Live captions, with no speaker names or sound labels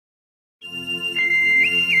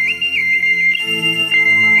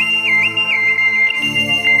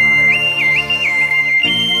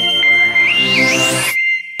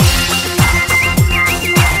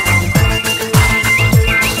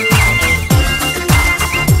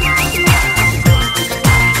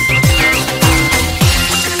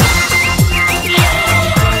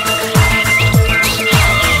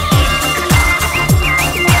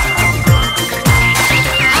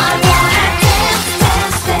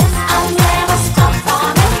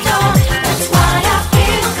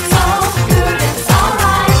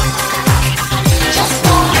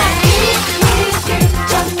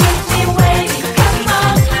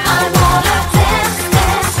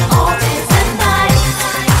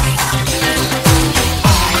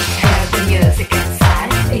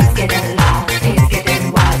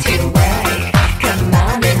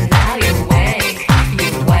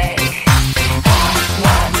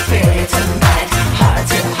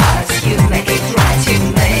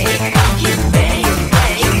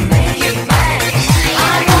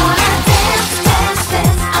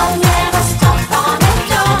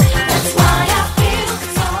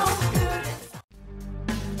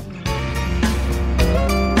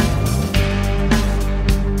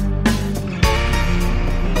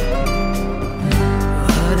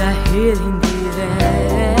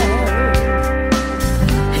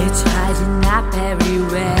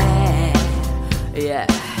yeah.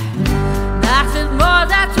 Nothing more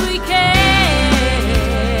that we can.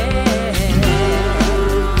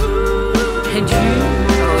 And you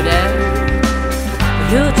know that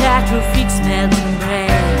you try to fix melting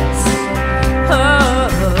brains. Oh,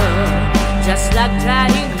 just like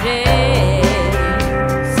trying days.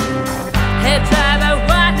 Hey, try